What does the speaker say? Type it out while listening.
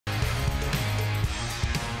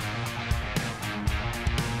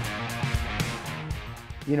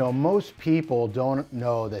You know, most people don't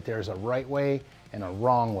know that there's a right way and a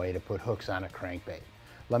wrong way to put hooks on a crankbait.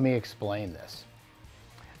 Let me explain this.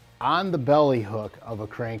 On the belly hook of a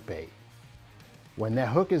crankbait, when the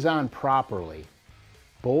hook is on properly,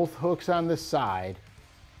 both hooks on the side,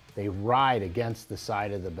 they ride against the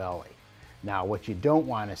side of the belly. Now, what you don't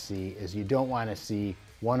want to see is you don't want to see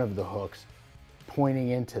one of the hooks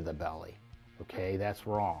pointing into the belly. Okay, that's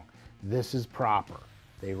wrong. This is proper.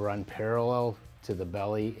 They run parallel to the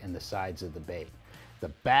belly and the sides of the bait. The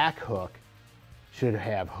back hook should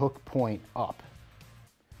have hook point up.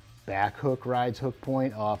 Back hook rides hook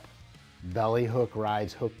point up. Belly hook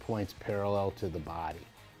rides hook points parallel to the body.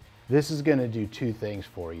 This is going to do two things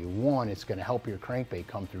for you. One, it's going to help your crankbait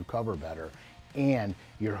come through cover better, and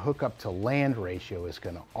your hook up to land ratio is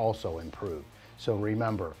going to also improve. So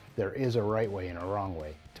remember, there is a right way and a wrong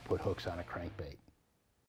way to put hooks on a crankbait.